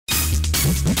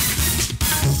Yan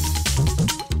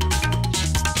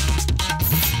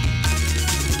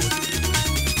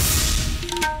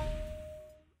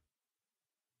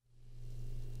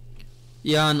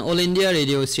All India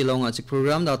Radio Silong acik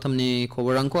program datam ni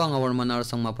koborang ko ang awar manar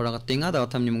sang maparakatinga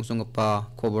datam ni mungsung pa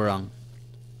koborang.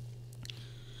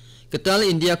 Ketal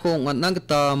India ko ngat na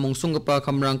kita mungsung pa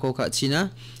kamrang ko ka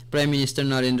China Prime Minister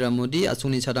Narendra Modi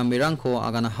asung ni chadam berang ko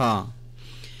agana ha.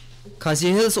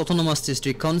 Khasi Hills Autonomous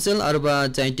District Council arba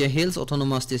Jaintia Hills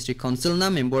Autonomous District Council na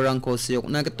memberang ko siyok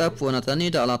na kita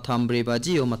puanatani da ala thambre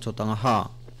baji o machotanga ha.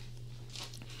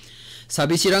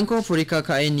 Sabi sirang ko purika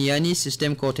kae niyani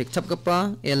system ko tekchap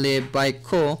kapa ele bike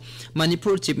ko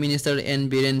Manipur Chief Minister N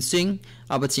Biren Singh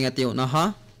abachingate na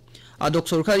ha. Adok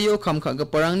sorkario kam ka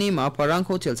gaparang ni ma parang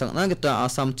ko chelsang na kita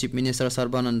Assam Chief Minister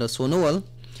Sarbananda Sonowal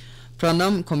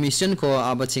Pranam Commission ko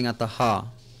abachingata ha.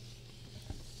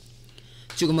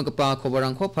 Chuguma kapa ko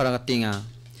barang ko paragatinga.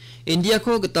 India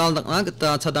ko getal dakna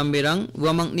geta chadam berang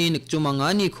uamang ni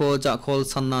nikchumanga ni ko jakol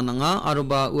sanna nanga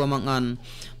aruba uamangan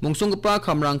mungsung gepa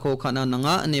kamrang ko kana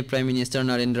nanga ni Prime Minister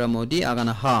Narendra Modi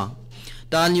agana ha.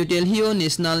 Dal New Delhi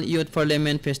National Youth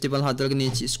Parliament Festival hadragni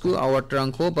chisku award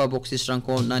rangko ba boksis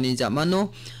rangko nani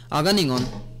jamano aganingon.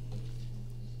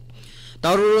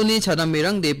 Daruruni chadam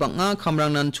berang de banga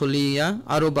kamrang nan cholia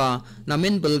aruba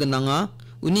namen belgenanga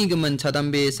uni gemen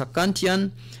chadambe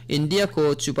sakantian India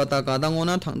ko chupata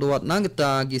kadangona thangdowat na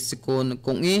gita gisikon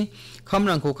kongi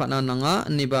kamrang ko kana nanga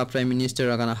niba Prime Minister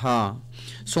agana ha.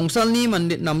 Songsalni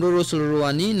mandit namroro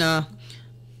sulruani na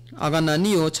agana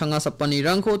niyo changa sapani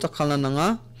rangko takhalna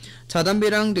nanga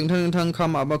chadamberang dingthang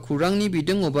kam aba kurangni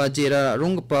bideng oba jera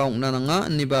rongpa ongna nanga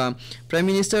niba Prime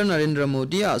Minister Narendra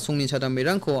Modi asungni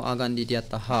chadamberang ko agan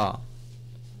didiata ha.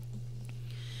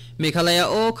 Meghalaya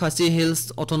o Khasi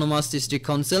Hills Autonomous District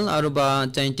Council aruba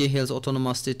Jaintia Hills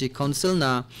Autonomous District Council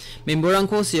na memberang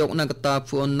ko siyok na kata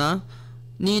puon na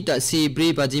ni ta si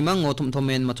bri bajimang ngotum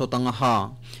thomen machotanga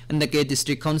ha. Andake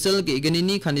District Council ge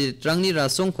iganini candidate rang ni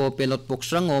rasong ko pelot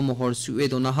box rang o mohor suwe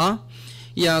dona ha.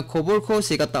 Ya kobor ko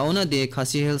sekataona de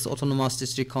Khasi Hills Autonomous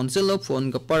District Council of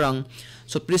puon gaparang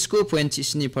sotprisko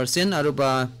 0.9%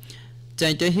 aruba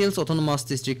Jaintia Hills Autonomous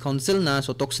District Council na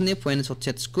sotoksne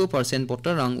 0.9%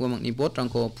 voter rang uamang ni bot rang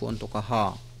ko puon toka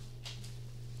ha.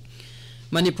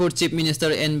 Manipur Chief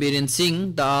Minister N Biren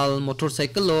Singh dal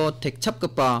motorcycle lo tekchap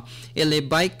kapa ele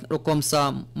bike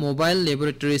rokomsa mobile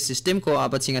laboratory system ko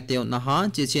abachingate na ha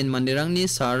chichen mandirang ni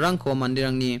sarang ko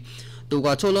mandirang ni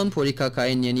tuga cholon porika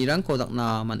kain yani rang ko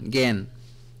dakna mangen.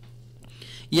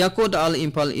 Yako dal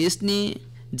Impal East ni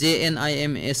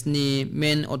JNIMS ni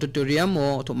main auditorium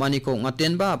o thomani ko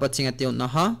ngaten ba abachingate na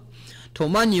ha.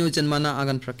 Thoma new janmana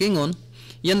agan prakingon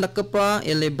yan dakapa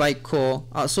ele bike ko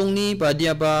asong ni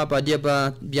badiaba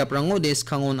biaprango des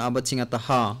kangon abachingata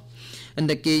ha.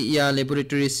 Andake ya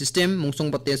laboratory system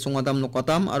mungsong pate songadam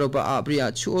nokatam aroba abri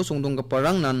achuo songdong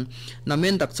kaparang nan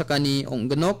namen dakchakani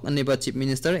onggenok aniba Chief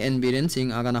Minister N Biren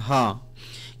Singh agana ha.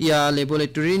 Ya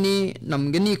laboratory ni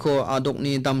namgeni ko adok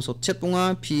ni dam sotchet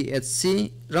punga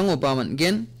PHC rango baman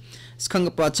gen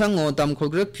skang pachango dam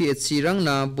kolgrek PHC rang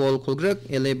na bol kolgrek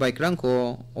ele bike rang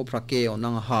ko oprake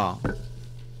onang ha.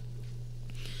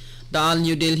 Dal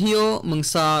New Delhi o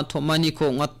mungsa thomani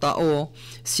ko ngatta o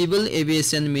Civil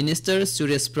Aviation Minister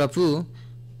Suresh Prabhu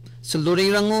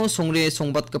suldoring rango songre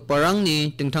songbat kaparang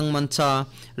ni tingthang mancha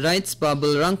rights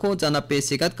bubble rangko jana pe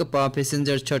segat kapa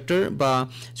passenger charter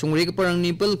ba songre kaparang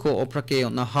ni bel ko oprake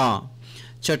na ha.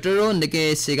 Charter o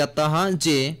ndeke segata ha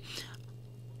je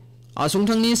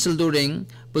asungthang ni suldoring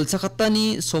bulchakata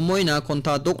ni somoy na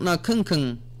konta dokna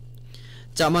khengkheng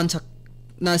jaman chak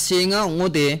na senga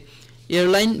ngode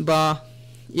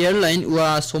airline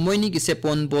wa somoy ni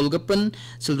gisepon bolgapan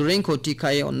suldoring ko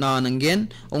tikai na nangen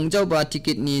ongjaw ba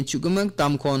ticket ni chugumak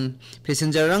tamkon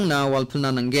passenger rang na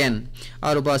walpuna nangen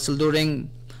aruba suldoring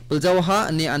buljaw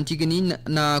ha ni antigini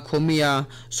na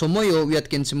khomia somoyo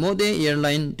wiatken simode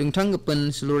airline dungthang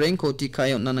gapan suldoring ko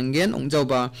tikai na nangen ongjaw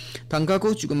ba tangka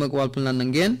ko chugumak walpuna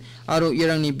nangen aro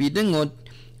irang ni bidengot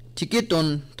ticket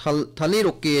on thali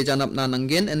rokke janap na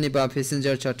nangen aniba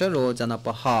passenger charter ro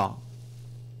janapa ha.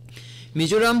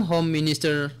 Mizoram Home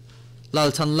Minister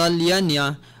Lalchanlal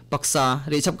Liania paksa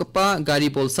rechap kapa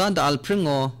gari bolsa da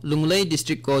alpringo lunglei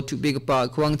district ko tubi kapa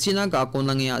kuangchina ga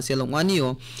konangya selongani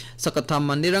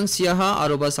sakatham mandirang siaha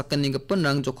aroba sakani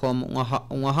gapanrang jokhom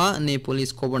ongaha ne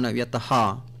police koborna wiata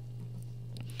ha.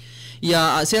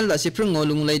 Ya asel da sipringo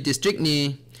lunglei district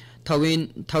ni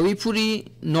Thawipuri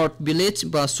North Village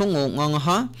ba songo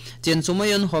ngangaha jen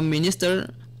somayon Home Minister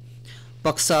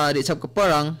paksa rechap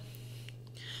kaparang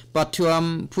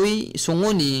Pathuam pui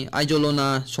songoni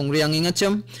aijolona songriang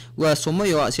ingacham wa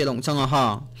somoyo aselong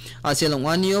changaha aselong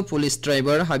anio police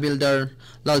driver habildar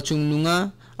lalchung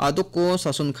nunga adoko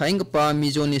sasun khaingpa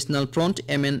Mizo National Front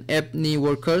MNF ni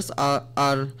workers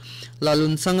are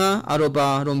lalun sanga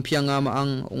aroba rompianga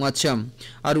maang ungacham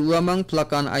aruamang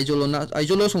plakan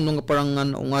aijolo songnong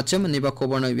parangan ungacham niba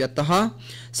kobarna wiataha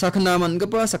sakna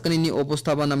mangapa sakani ni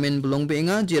opostaba namen belong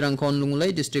benga jirang kon lunglai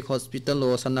district hospital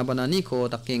lo sanabanani ko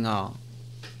takinga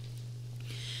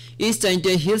East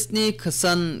India Hills ni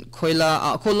kesan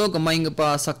koila akolo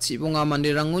gamaingpa sakchi bunga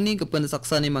mandiranguni kepen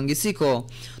saksani mangisiko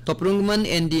toprungman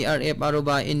NDRF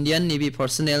aroba Indian Navy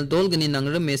personnel dolgani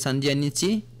nangreme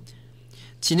sandianichi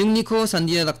Chinungniko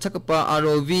sandia dakchakpa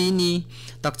ROV ni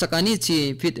dakchakani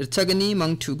chi fit irchagani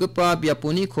mangthugpa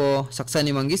biapuni ko saksani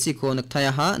mangisiko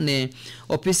naktayaha ne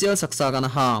official saksagana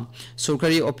ha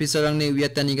surkari officer ang ne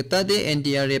wiatani gata de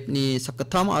NDRF ni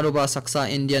sakatham aroba saksa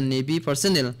Indian Navy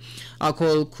personnel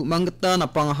akol kumangta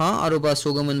napangha aroba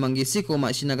sogaman mangisiko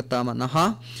masina gata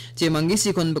manaha che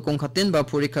mangisikon bekong khaten ba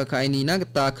purika kaini na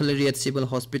gata Cleariat Civil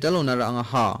Hospital onara anga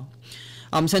ha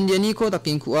amsandiani ko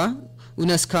taking kuwa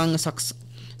unaskang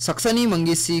saksani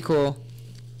mangisiko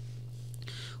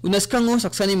unaskango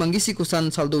saksani mangisiko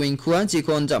san saldo wengkua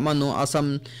jikon jamano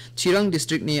Assam Chirang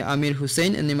district ni Amir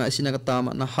Hussein enima sinagata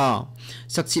na ha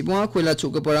saksi bunga koila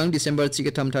chugaparang December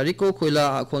 3 tariko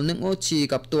koila akolneng o chi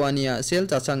kaptoania sel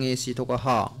tachange si toka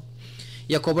ha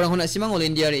ya kobarang hona simang All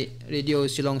India Radio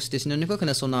Shillong station ni ko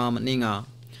kana sona maninga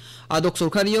adok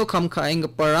surkariyo kam kaeng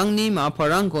parang ni ma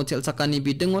parang ko chel sakani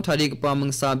bidengo tarik pa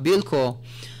mangsa bill ko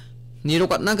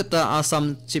Nirokatna kata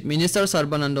Assam Chief Minister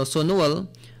Sarbanando Sonowal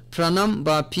Pranam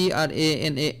ba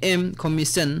PRANAM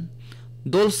Commission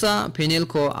Dolsa panel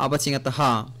ko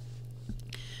abachingataha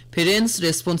Parents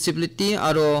Responsibility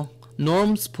aro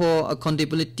Norms for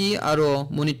Accountability aro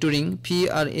Monitoring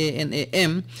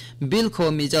PRANAM Bill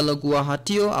ko mijalo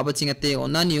Guwahatiyo abachingate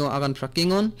onanio agan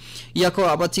prakingon Iyako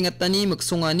abachingatani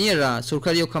maksungani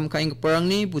surkariyo kamkaing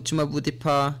parangni buchuma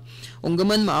butipa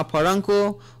onggaman maaparang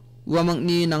ko Wamang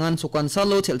ni nangan sokan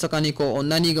salo chelchakani ko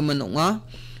onani gaman onga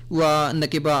wa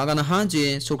nakiba agana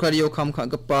haje surkariyo kam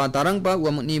khagpa darangba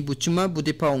wamang ni buchuma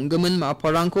budipa onggaman ma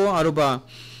parangko aroba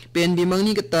pen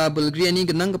bimangni gata bulgriani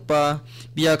ganangpa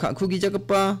biya khakhugi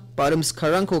jagpa parum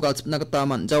skharangko galchna gata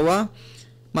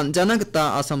manjana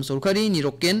gata Assam surkari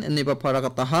niroken neba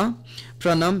paragata ha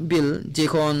pranam bill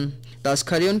jekon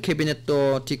daskarion cabinet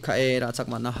to tikae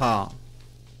rachakmana ha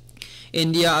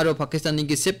India aro Pakistan ni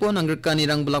gisepo nangrkani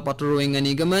rang belak patro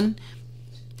engani gaman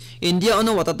India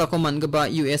ono watata ko mangba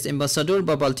US ambassador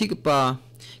babalti pa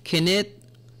Kenneth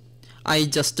I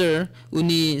Juster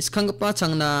uni skangpa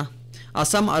changna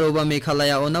Assam aro ba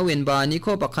Meghalaya ona wenba ni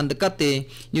ko pakhandakate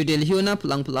New Delhi ona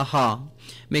pulang pulaha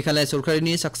Meghalaya sarkari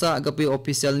ni saksa agapi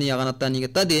official ni aganata ni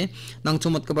gatade nang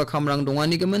chumat ka ba khamrang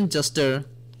dongani gaman Juster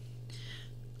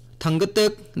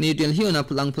Tanggatek New Delhi na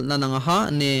pulang pulna nangaha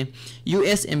ne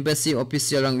US Embassy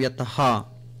official rang wiataha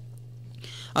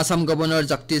Assam Governor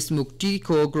Jagdish Mukti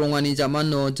ko grongani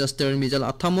jamano Juster Mijal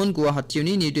Athamon Guwahati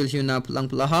ni New Delhi na pulang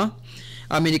pulaha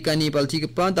Amerikani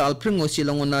baltikpa da alpringo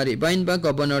silongona ribain ba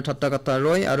Governor Tatakata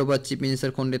Roy aroba Chief Minister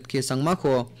Conrad K Sangma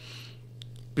ko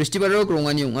Pristibaro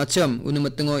grongani ungacham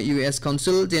unumatengo US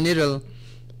Council General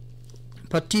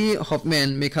Patty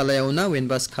Hoffman Meghalaya una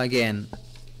wenbas kagen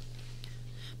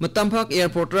Matampak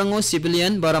airport rango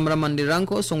civilian baramra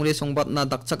mandirangko songre songbat na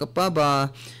dakchakpa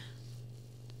ba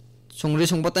songre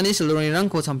songbatani selurani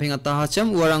rangko sampingata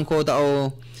hacham warangko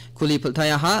dao kuli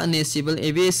pulthaya ha ne civil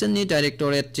aviation ni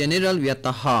directorate general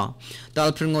wiataha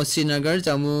dalpringo sinagar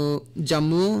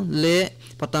jammu le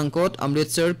patangkot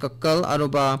amritsar kakkal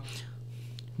aroba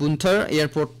bunthar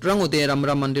airport rango de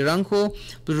ramra mandirangko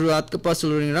puruat kapa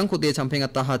selurani rangko de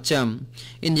sampingata hacham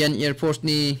Indian Air Force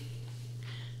ni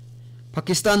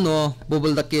Pakistan no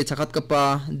bubul dake chakat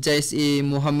kapa Jais-e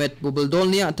Mohammed bubul dol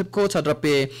ni atipko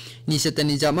chadrape ni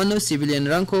setani jamano civilian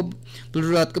rangko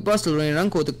bulurat kapa seluruh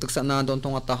rangko tuk-tuksana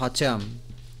dontong ata hacham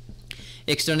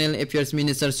External Affairs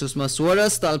Minister Sushma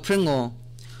Swaraj talprengo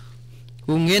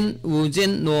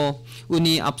wujen no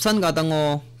uni apsan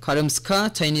gadango karimska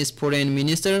Chinese Foreign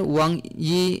Minister Wang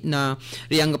Yi na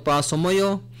riangpa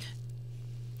somoyo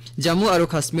Jammu aro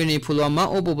Kashmir ni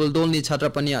Pulwama o bubul dol ni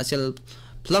chadrapani asel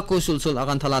Plako sulsul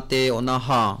akan talate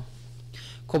onaha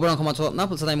kobarang ko matot na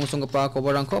pulsanay mungsong pa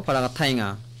kobarang ko para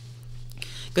katainga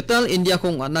Ketal India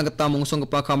kong na gata mungsong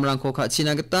pa kamrang ko ka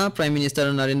China gata Prime Minister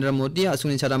Narendra Modi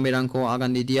asungin charamberang ko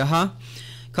agan didiaha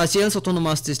Kashil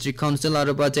Autonomous District Council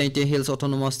aroba Jainte Hills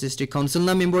Autonomous District Council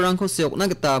na memberang ko seok na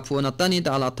gata puanatani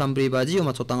da ala tambri baji o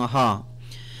matotanga ha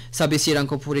sabisi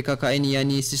rangko purika ka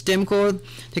yani system ko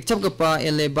tekchap gapa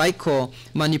LA bike ko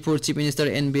Manipur Chief Minister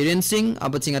N Biren Singh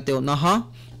abaching ateo naha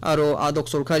aro adok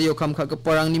sorkario kam kha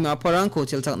parang ni ma parang ko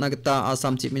chelchak nagta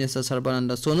Assam Chief Minister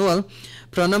Sarbananda Sonowal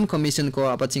Pranam Commission ko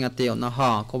abaching ateo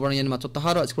naha kobarang yan machota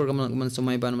haro explore gaman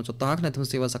sumay ban machota hak na thung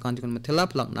sewa sakanti kun mathela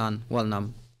plaknan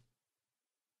walnam